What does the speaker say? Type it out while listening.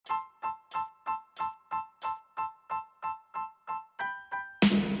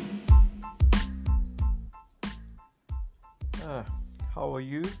how are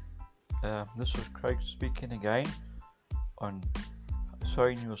you? This is Craig speaking again on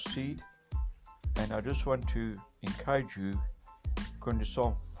sowing your seed, and I just want to encourage you, according to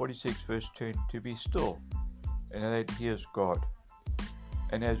Psalm 46 verse 10, to be still and know that He is God.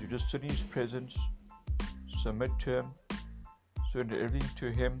 And as you just sit in His presence, submit to Him, surrender everything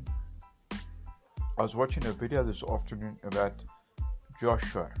to Him. I was watching a video this afternoon about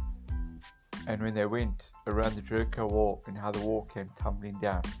Joshua, and when they went around the Jericho wall and how the wall came tumbling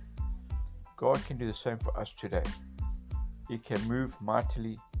down. God can do the same for us today. He can move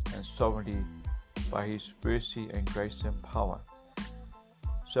mightily and sovereignly by His mercy and grace and power.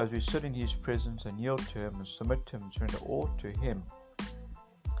 So as we sit in His presence and yield to Him and submit to Him and surrender all to Him,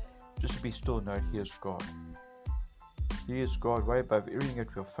 just to be still and know He is God. He is God way above everything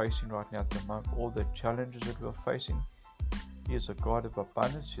that we are facing right now at the moment, all the challenges that we are facing. He is a God of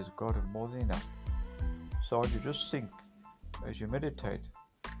abundance. He is a God of more than enough. So I want you to just think as you meditate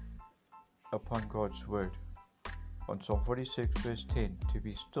upon God's word on Psalm 46 verse 10, to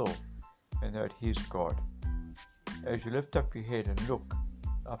be still and know that He is God. As you lift up your head and look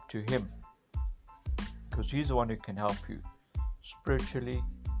up to Him, because He's the one who can help you spiritually,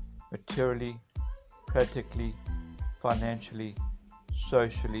 materially, practically, financially,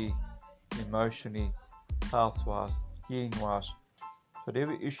 socially, emotionally, health-wise, healing-wise.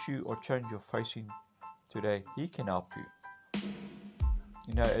 Whatever issue or challenge you're facing today, He can help you.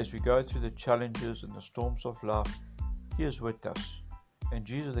 You know, as we go through the challenges and the storms of life, He is with us. And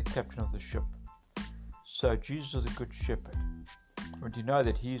Jesus is the captain of the ship. So Jesus is a good shepherd. And you know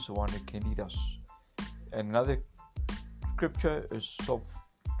that He is the one who can lead us. And another scripture is Psalm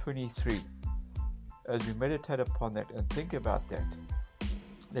 23. As we meditate upon that and think about that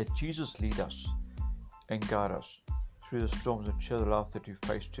Jesus lead us and guide us through the storms and share the life that we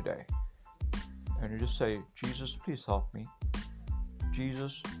face today. And you just say, Jesus, please help me.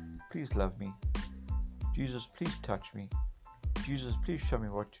 Jesus, please love me. Jesus, please touch me. Jesus, please show me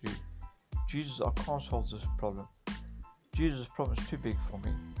what to do. Jesus, I can't solve this problem. Jesus, this problem is too big for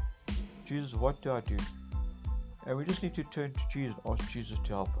me. Jesus, what do I do? And we just need to turn to Jesus and ask Jesus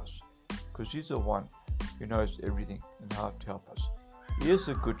to help us, because He's the one who knows everything and how to help us. He is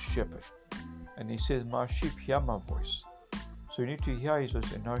a good shepherd, and He says, my sheep hear my voice. So you need to hear His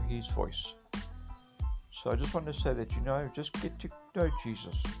voice and know His voice. So I just want to say that, just get to know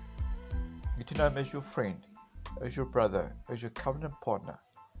Jesus. Get to know Him as your friend, as your brother, as your covenant partner.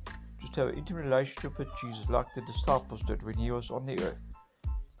 Just have an intimate relationship with Jesus like the disciples did when He was on the earth.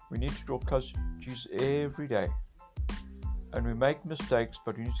 We need to draw close to Jesus every day. And we make mistakes,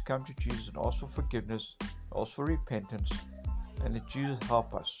 but we need to come to Jesus and ask for forgiveness, ask for repentance, and let Jesus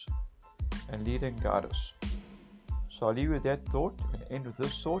help us and lead and guide us. So I'll leave you with that thought and end with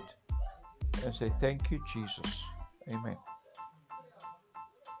this thought and say, thank you, Jesus. Amen.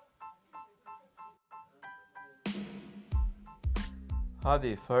 Hi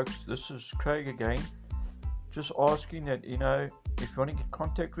there, folks. This is Craig again. Just asking that, if you want to get in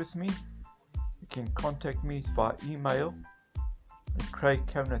contact with me, you can contact me via email at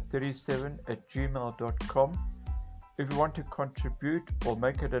craigcabinet37@gmail.com. If you want to contribute or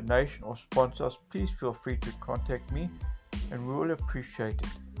make a donation or sponsor us, please feel free to contact me, and we will appreciate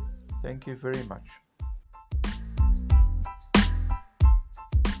it. Thank you very much.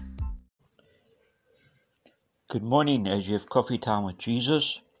 Good morning as you have coffee time with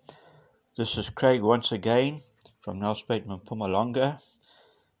Jesus. This is Craig once again from Nelspruit, Mpumalanga.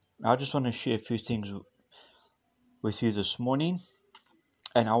 I just want to share a few things with you this morning,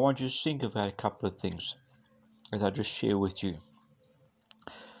 and I want you to think about a couple of things as I just share with you.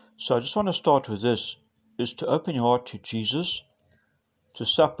 So I just want to start with this, is to open your heart to Jesus, to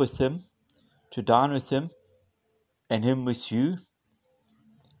sup with Him, to dine with Him, and Him with you,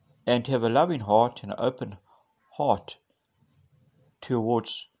 and to have a loving heart and an open heart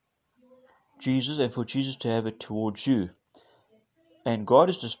towards Jesus, and for Jesus to have it towards you. And God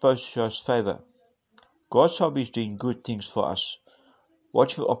is disposed to show us favor. God's hobby is doing good things for us.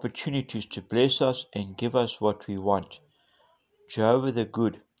 Watch for opportunities to bless us and give us what we want. Jehovah the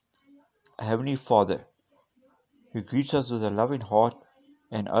Good, a Heavenly Father, who greets us with a loving heart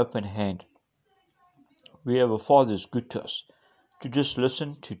and open hand. We have a Father who is good to us. To just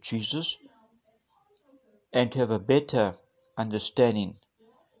listen to Jesus and to have a better understanding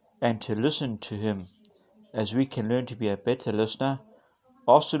and to listen to Him, as we can learn to be a better listener.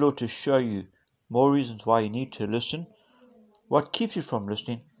 Ask the Lord to show you more reasons why you need to listen, what keeps you from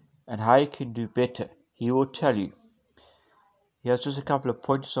listening, and how you can do better. He will tell you. Here's just a couple of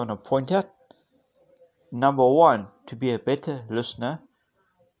pointers I want to point out. Number one, to be a better listener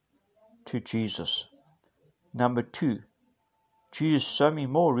to Jesus. Number two, Jesus, show me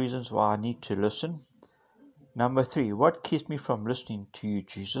more reasons why I need to listen. Number 3, what keeps me from listening to you,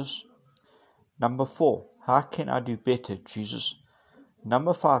 Jesus? Number 4, how can I do better, Jesus?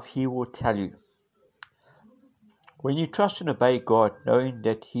 Number 5, He will tell you. When you trust and obey God, knowing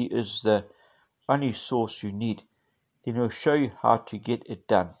that He is the only source you need, then He'll show you how to get it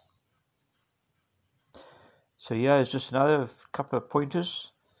done. So here is just another couple of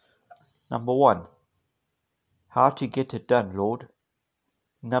pointers. Number 1, how to get it done, Lord.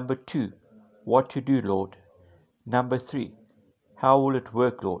 Number 2, what to do, Lord. Number 3, how will it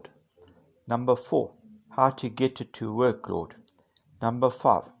work, Lord. Number 4, how to get it to work, Lord. Number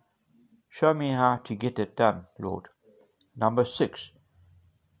 5, show me how to get it done, Lord. Number 6,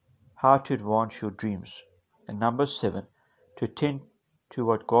 how to advance your dreams. And number 7, to tend to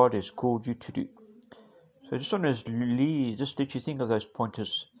what God has called you to do. So I just want to just let you think of those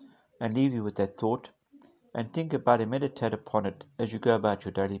pointers and leave you with that thought, and think about it, meditate upon it as you go about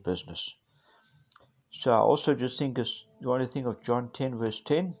your daily business. So I also just think you want to think of John 10 verse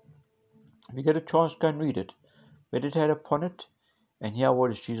 10. If you get a chance, go and read it. Meditate upon it and hear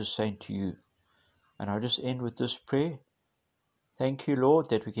what is Jesus saying to you. And I'll just end with this prayer. Thank you, Lord,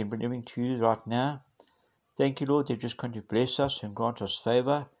 that we can bring everything to you right now. Thank you, Lord, that you're just going to bless us and grant us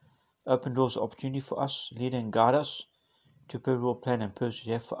favor. Open doors of opportunity for us. Lead and guide us to pivotal plan and purpose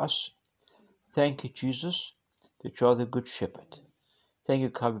you have for us. Thank you, Jesus, that you are the good shepherd. Thank you,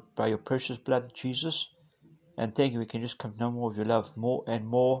 covered by your precious blood, Jesus. And thank you, we can just come to know more of your love more and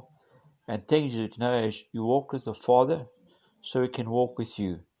more. And thank you to know as you walk with the Father, so we can walk with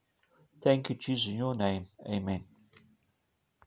you. Thank you, Jesus, in your name. Amen.